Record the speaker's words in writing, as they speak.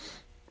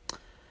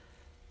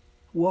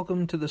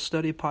Welcome to the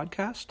Study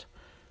Podcast.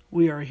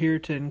 We are here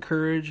to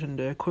encourage and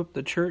to equip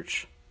the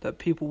church that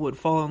people would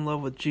fall in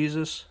love with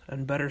Jesus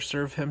and better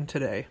serve Him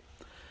today.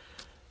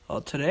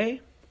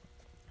 Today,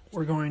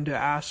 we're going to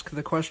ask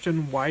the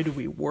question, why do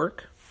we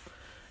work?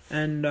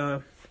 And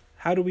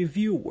how do we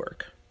view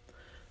work?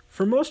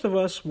 For most of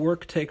us,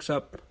 work takes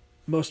up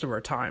most of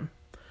our time.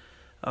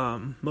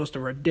 Most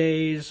of our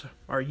days,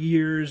 our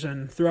years,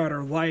 and throughout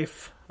our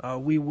life,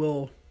 we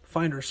will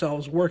find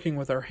ourselves working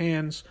with our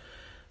hands,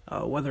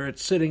 whether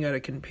it's sitting at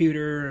a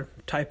computer,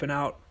 typing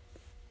out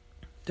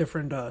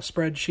different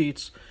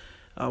spreadsheets,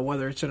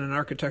 whether it's in an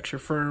architecture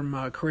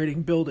firm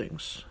creating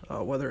buildings,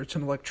 whether it's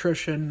an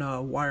electrician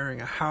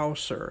wiring a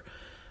house or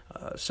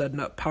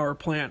setting up power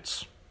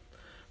plants,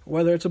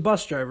 whether it's a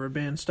bus driver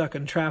being stuck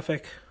in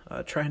traffic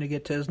trying to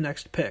get to his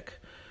next pick,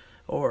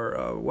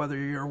 or whether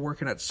you're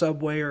working at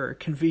Subway or a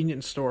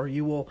convenience store,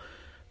 you will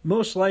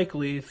most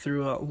likely,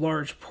 through a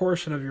large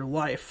portion of your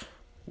life,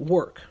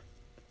 work.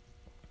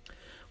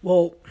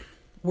 Well,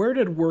 where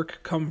did work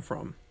come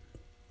from?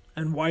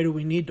 And why do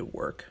we need to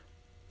work?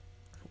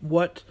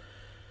 What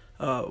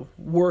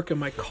work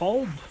am I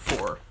called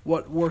for?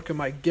 What work am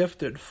I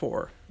gifted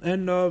for?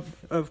 And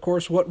of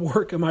course, what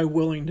work am I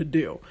willing to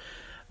do?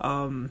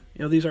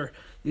 These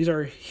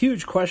are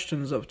huge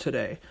questions of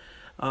today.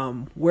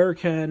 Where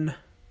can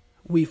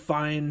we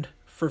find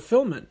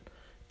fulfillment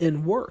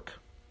in work?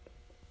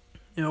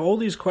 All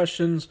these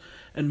questions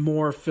and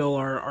more fill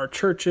our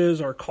churches,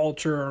 our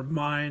culture, our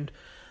mind.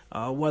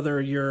 Whether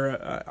you're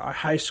a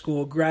high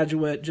school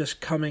graduate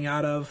just coming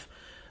out of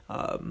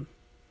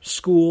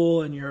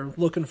school and you're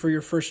looking for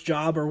your first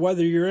job, or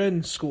whether you're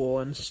in school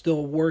and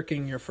still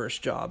working your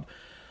first job,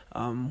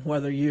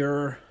 whether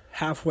you're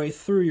halfway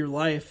through your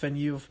life and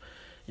you've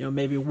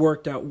maybe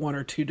worked at one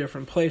or two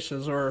different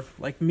places, or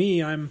like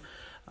me,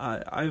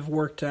 I've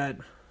worked at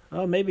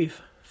maybe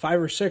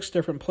 5 or 6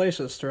 different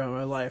places throughout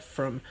my life,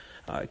 from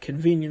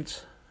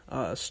convenience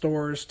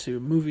stores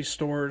to movie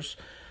stores,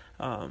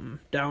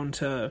 down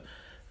to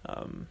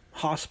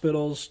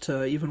hospitals,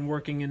 to even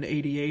working in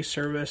ADA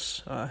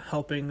service,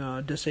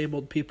 helping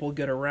disabled people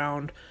get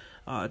around,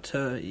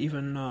 to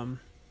even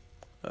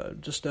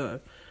just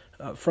a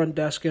front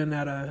desking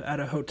at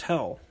a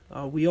hotel.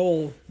 We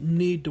all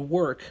need to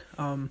work,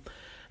 and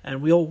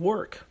we all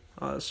work.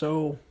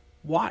 So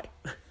why?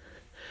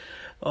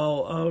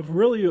 Well,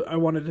 really, I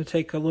wanted to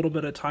take a little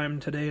bit of time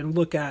today and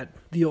look at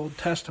the Old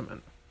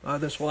Testament.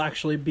 This will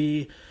actually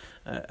be,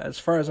 as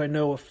far as I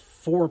know, a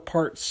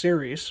 4-part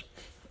series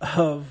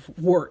of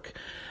work.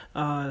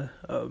 So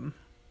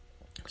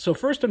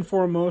first and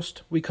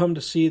foremost, we come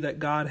to see that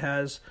God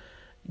has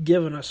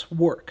given us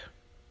work.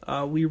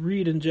 We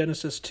read in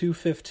Genesis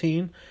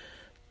 2:15,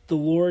 "The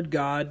Lord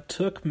God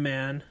took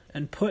man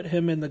and put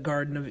him in the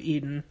Garden of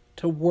Eden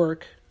to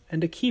work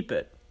and to keep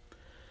it."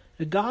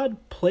 God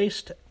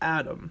placed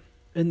Adam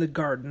in the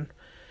garden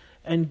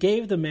and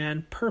gave the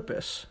man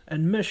purpose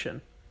and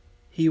mission.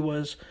 He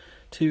was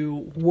to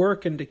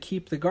work and to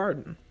keep the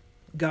garden.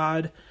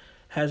 God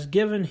has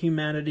given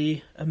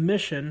humanity a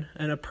mission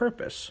and a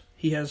purpose.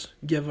 He has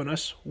given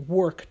us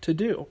work to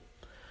do.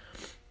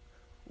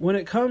 When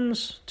it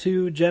comes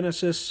to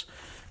Genesis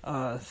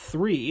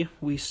 3,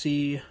 we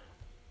see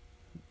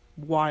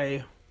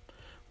why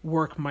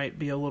work might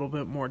be a little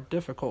bit more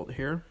difficult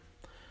here.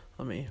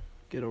 Let me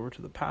get over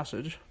to the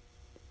passage.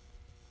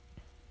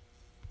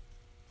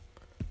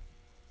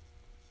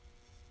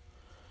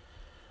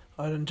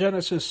 In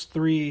Genesis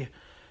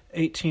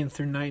 3:18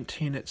 through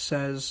 19, it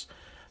says,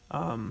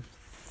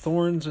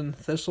 "Thorns and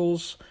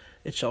thistles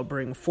it shall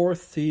bring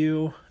forth to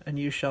you, and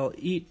you shall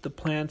eat the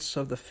plants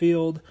of the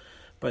field.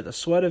 By the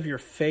sweat of your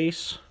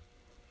face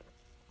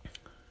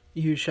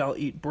you shall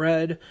eat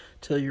bread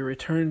till you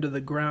return to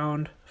the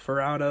ground, for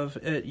out of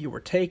it you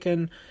were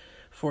taken,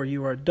 for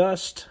you are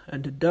dust,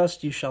 and to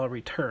dust you shall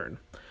return."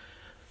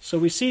 So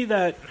we see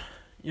that,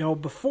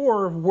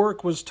 before,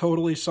 work was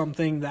totally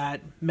something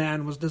that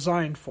man was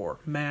designed for,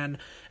 and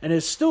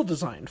is still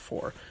designed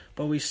for.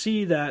 But we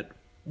see that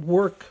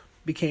work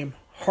became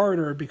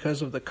harder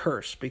because of the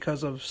curse,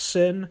 because of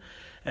sin,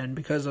 and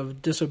because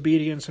of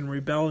disobedience and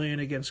rebellion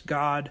against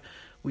God.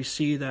 We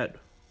see that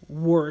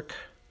work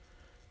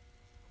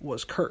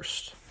was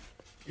cursed,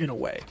 in a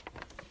way.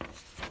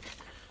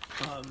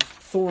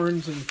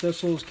 Thorns and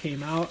thistles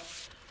came out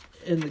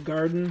in the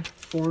garden,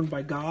 formed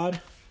by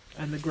God,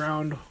 and the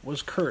ground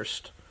was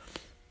cursed.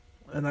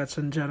 And that's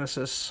in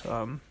Genesis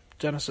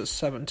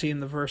 17,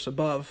 the verse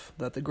above,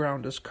 that the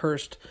ground is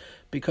cursed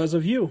because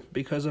of you,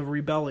 because of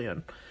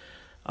rebellion.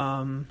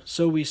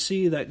 So we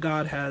see that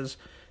God has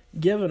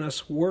given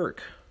us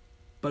work,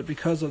 but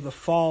because of the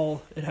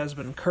fall, it has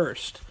been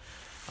cursed.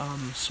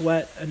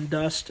 Sweat and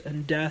dust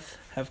and death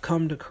have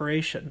come to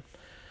creation.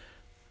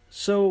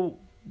 So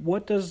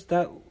what does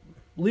that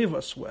leave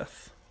us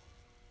with?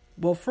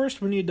 Well,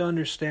 first we need to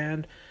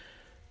understand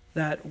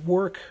that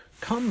work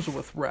comes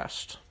with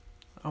rest.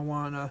 I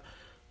want to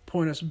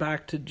point us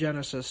back to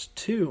Genesis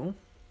 2.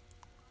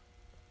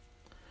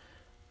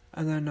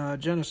 And then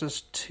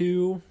Genesis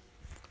 2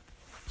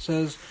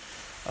 says,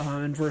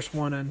 In verse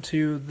 1 and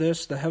 2,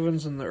 "This, the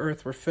heavens and the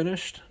earth were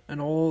finished, and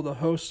all the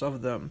hosts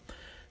of them.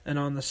 And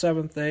on the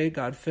seventh day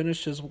God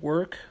finished his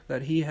work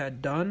that he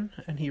had done,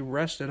 and he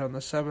rested on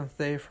the seventh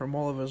day from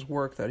all of his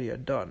work that he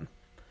had done."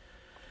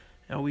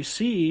 Now we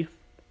see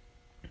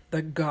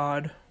that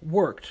God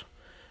worked,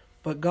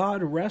 but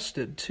God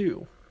rested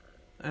too.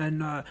 And,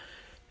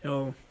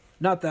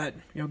 not that,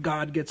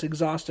 God gets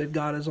exhausted,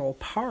 God is all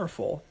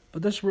powerful,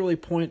 but this really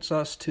points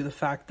us to the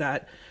fact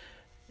that,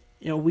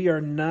 we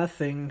are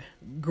nothing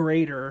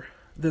greater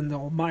than the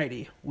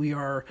Almighty. We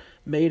are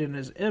made in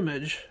his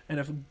image, and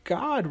if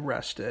God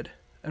rested,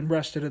 and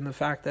rested in the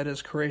fact that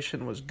his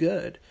creation was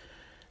good,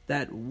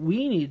 that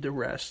we need to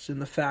rest in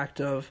the fact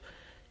of,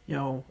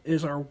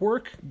 is our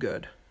work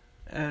good?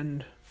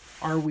 And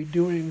are we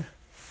doing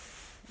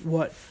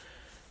what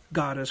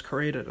God has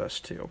created us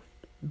to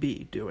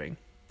be doing?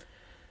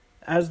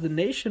 As the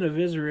nation of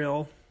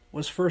Israel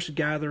was first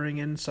gathering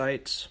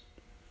insights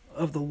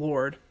of the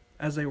Lord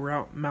as they were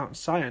out Mount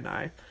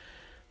Sinai,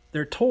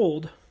 they're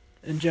told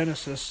in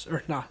next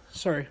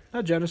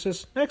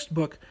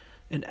book,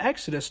 in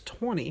Exodus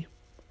 20,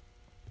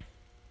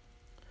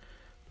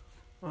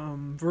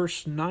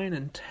 verse 9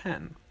 and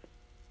 10.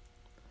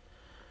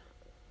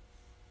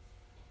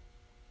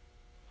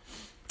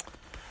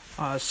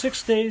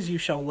 6 days you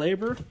shall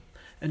labor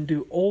and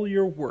do all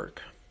your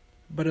work,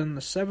 but on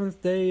the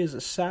seventh day is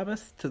a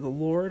Sabbath to the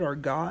Lord our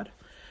God,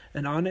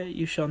 and on it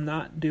you shall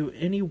not do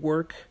any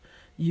work,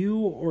 you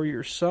or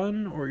your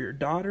son or your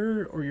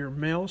daughter or your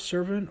male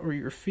servant or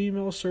your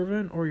female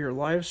servant or your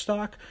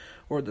livestock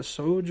or the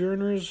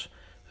sojourners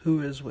who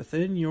is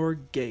within your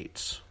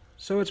gates.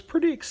 So it's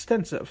pretty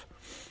extensive.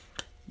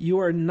 You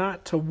are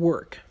not to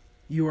work.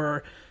 You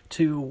are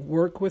to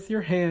work with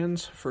your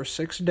hands for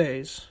 6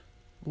 days,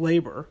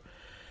 labor.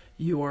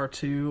 You are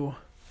to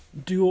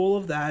do all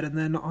of that, and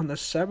then on the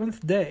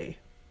seventh day,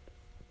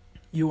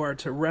 you are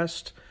to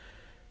rest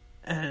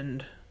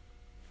and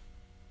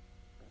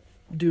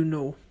do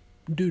no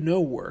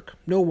work.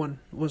 No one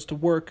was to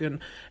work, and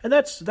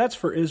that's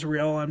for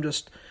Israel. I'm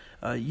just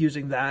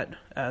using that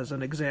as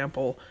an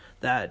example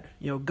that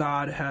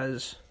God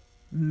has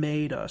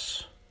made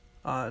us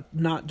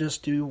not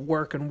just to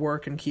work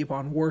and keep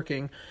on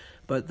working,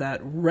 but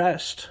that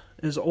rest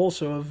is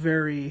also a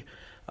very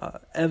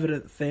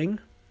evident thing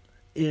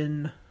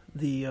in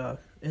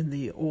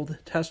the Old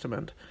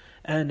Testament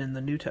and in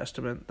the New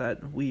Testament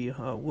that we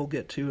will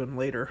get to in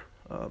later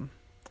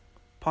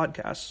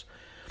podcasts.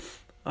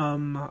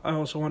 I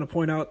also want to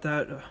point out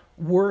that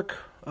work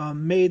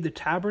made the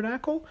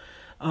tabernacle,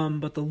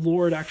 but the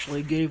Lord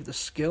actually gave the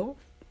skill,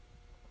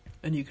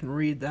 and you can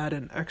read that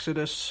in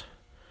Exodus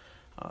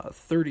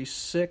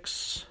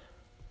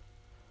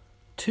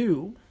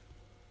 36:2.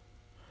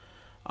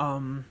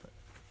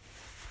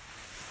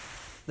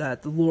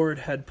 That the Lord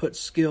had put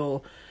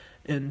skill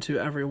into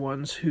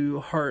everyone's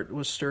whose heart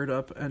was stirred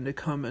up, and to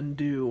come and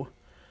do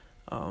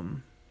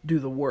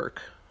the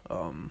work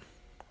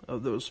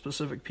of those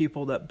specific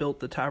people that built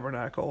the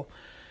tabernacle.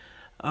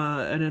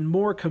 And in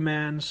more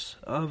commands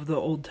of the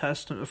Old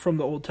Testament, from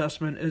the Old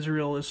Testament,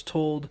 Israel is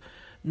told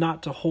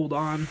not to hold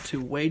on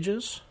to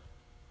wages.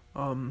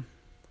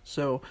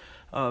 So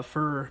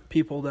for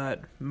people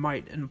that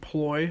might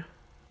employ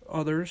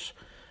others,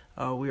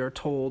 we are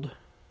told,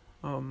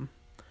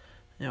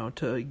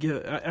 to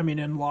give. I mean,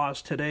 in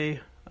laws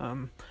today,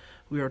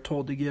 we are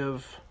told to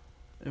give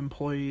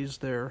employees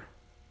their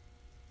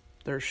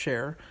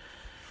share.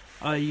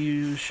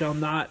 You shall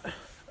not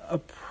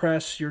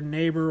oppress your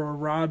neighbor or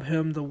rob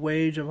him. The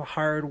wage of a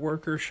hired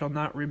worker shall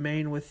not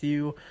remain with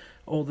you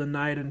all the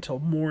night until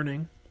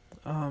morning.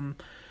 So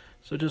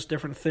just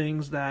different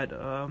things that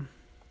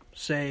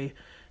say,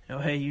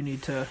 hey, you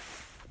need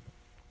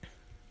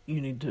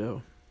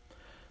to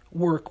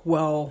work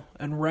well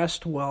and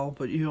rest well,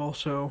 but you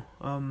also,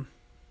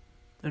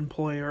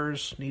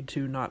 employers need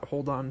to not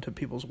hold on to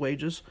people's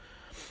wages.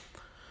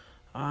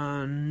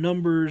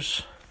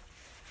 Numbers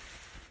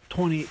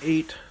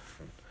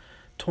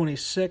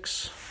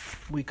 28:26,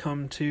 we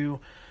come to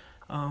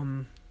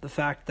the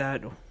fact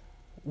that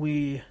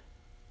we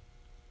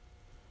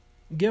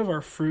give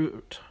our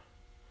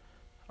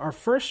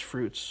first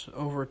fruits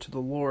over to the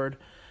Lord,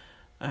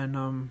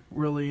 and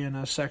really in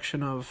a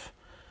section of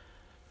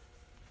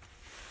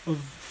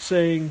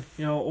saying,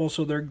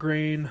 also their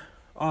grain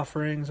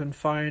offerings and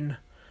fine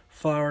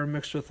flour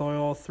mixed with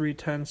oil,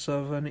 3/10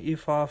 of an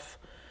ephah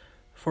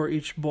for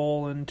each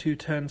bowl, and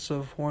 2/10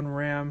 of one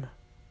ram.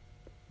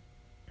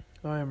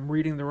 I am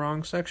reading the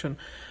wrong section.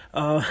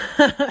 On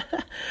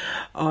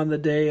the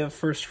day of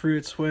first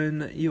fruits,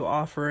 when you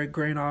offer a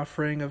grain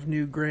offering of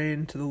new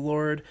grain to the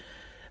Lord,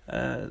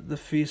 the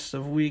feast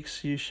of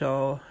weeks, you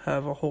shall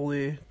have a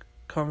holy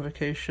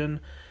convocation.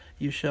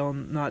 You shall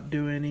not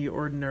do any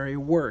ordinary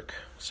work.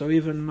 So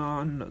even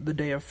on the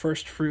day of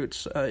first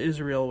fruits,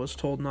 Israel was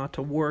told not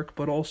to work,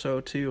 but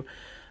also to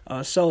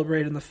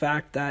celebrate in the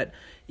fact that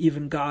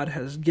even God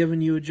has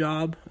given you a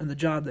job, and the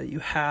job that you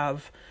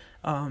have,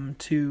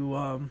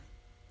 to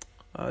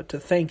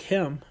thank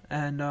Him,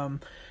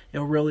 and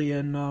really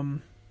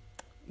in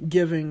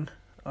giving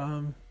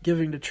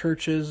giving to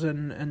churches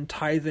and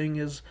tithing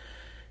is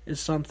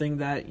something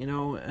that,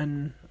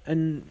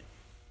 and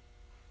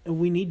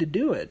we need to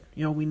do it.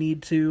 We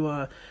need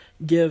to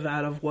give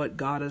out of what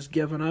God has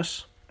given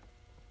us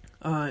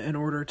in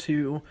order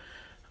to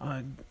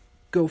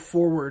go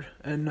forward,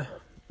 and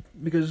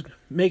because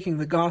making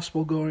the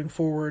gospel going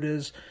forward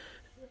is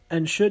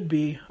and should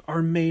be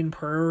our main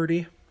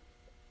priority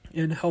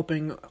in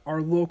helping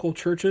our local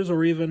churches,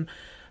 or even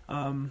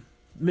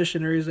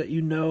missionaries that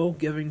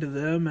giving to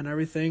them and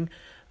everything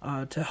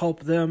to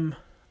help them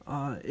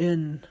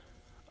in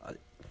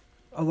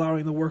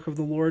allowing the work of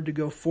the Lord to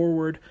go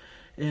forward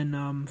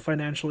in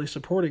financially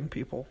supporting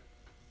people.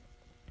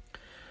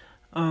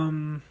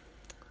 And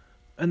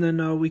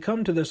then we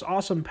come to this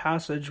awesome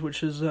passage,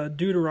 which is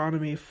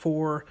Deuteronomy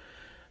 4,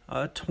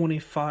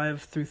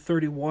 25 through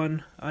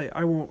 31.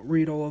 I won't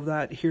read all of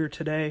that here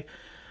today,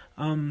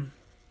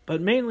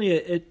 but mainly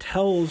it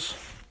tells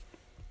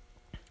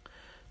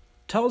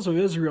of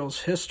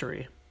Israel's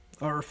history,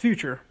 or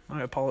future,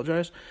 I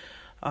apologize.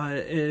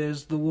 It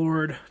is the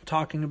Lord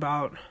talking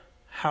about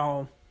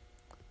how,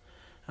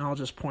 and I'll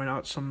just point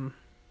out some,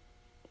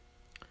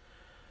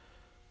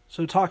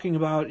 so talking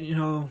about,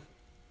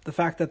 the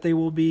fact that they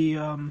will be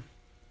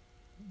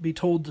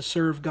told to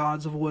serve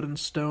gods of wood and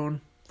stone,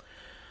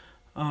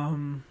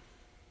 and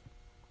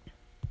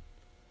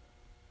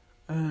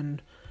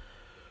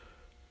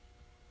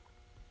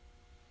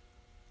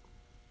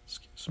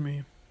excuse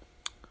me.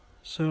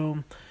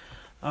 So,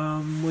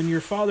 when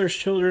your father's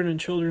children and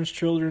children's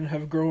children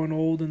have grown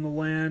old in the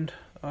land,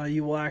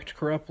 you will act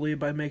corruptly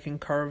by making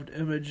carved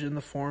image in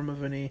the form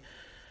of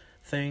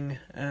anything,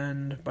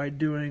 and by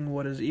doing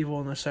what is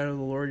evil in the sight of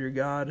the Lord your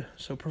God,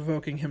 so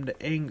provoking him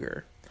to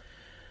anger.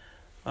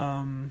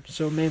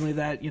 So mainly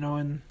that,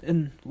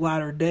 in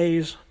latter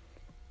days,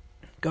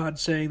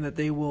 God's saying that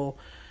they will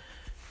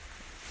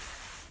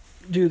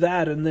do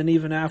that, and then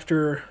even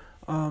after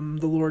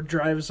the Lord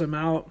drives them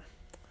out,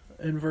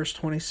 in verse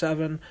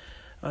 27,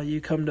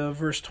 you come to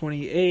verse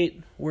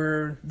 28,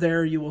 where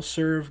there you will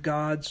serve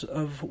gods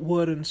of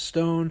wood and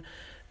stone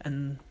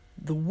and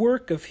the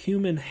work of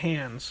human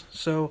hands.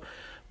 So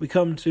we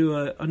come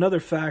to another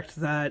fact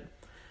that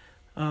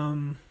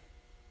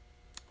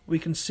we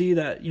can see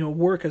that,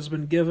 work has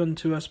been given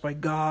to us by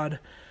God,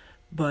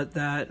 but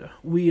that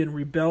we in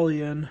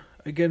rebellion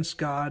against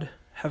God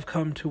have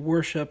come to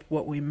worship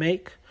what we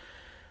make,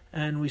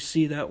 and we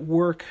see that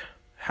work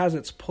has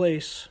its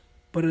place,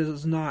 but it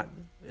is not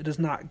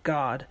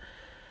God.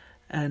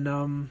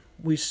 And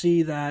we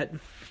see that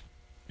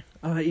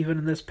even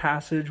in this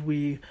passage,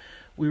 we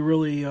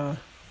really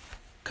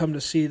come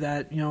to see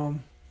that,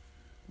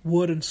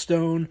 wood and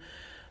stone,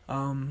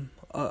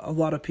 a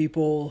lot of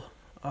people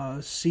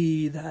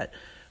see that,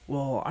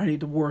 well, I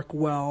need to work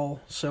well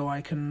so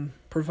I can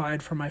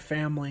provide for my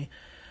family.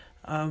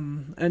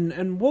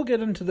 And we'll get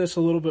into this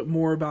a little bit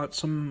more about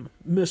some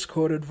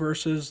misquoted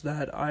verses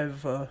that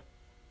I've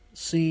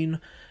seen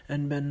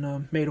and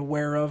been made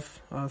aware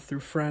of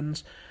through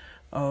friends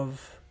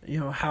of,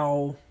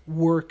 how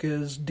work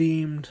is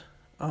deemed.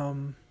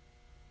 I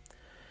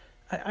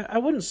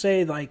wouldn't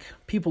say like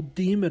people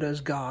deem it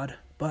as God,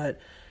 but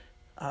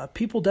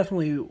people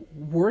definitely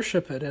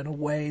worship it in a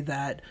way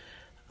that,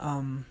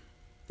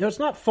 it's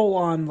not full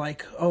on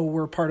like, oh,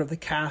 we're part of the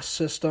caste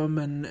system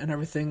and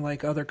everything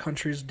like other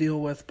countries deal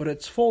with, but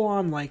it's full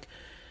on like,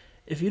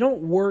 if you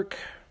don't work,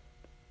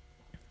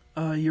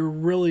 you're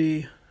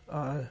really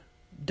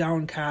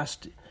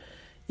downcast,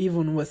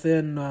 even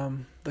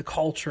within the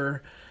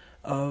culture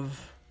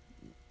of,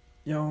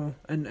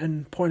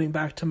 and pointing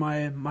back to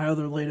my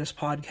other latest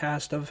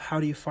podcast of how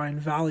do you find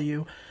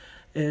value,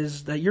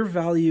 is that your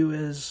value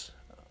is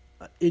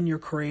in your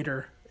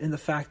Creator, in the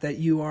fact that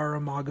you are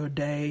Imago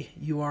Dei,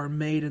 you are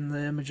made in the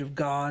image of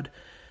God.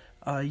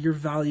 Your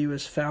value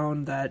is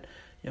found that,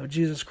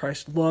 Jesus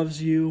Christ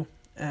loves you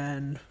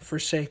and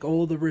forsake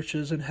all the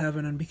riches in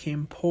heaven and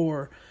became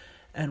poor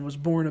and was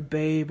born a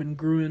babe and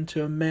grew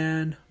into a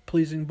man,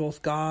 pleasing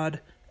both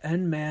God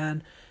and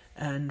man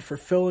and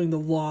fulfilling the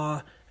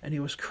law, and he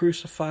was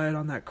crucified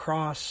on that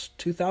cross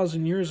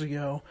 2,000 years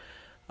ago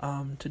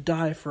to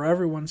die for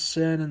everyone's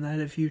sin, and that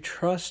if you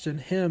trust in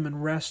him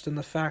and rest in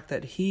the fact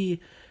that he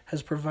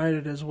has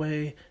provided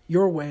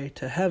your way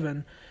to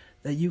heaven,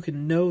 that you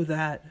can know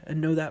that and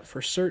know that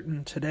for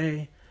certain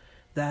today,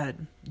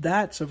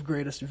 that's of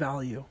greatest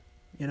value,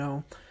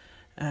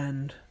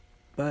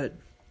 but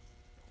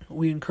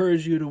we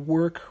encourage you to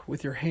work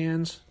with your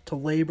hands, to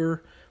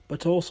labor, but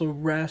to also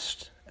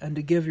rest and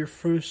to give your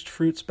first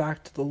fruits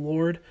back to the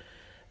Lord,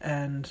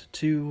 and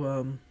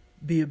to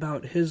be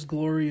about his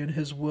glory and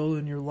his will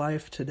in your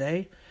life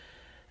today.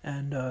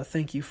 And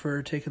thank you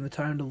for taking the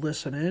time to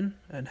listen in,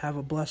 and have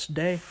a blessed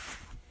day.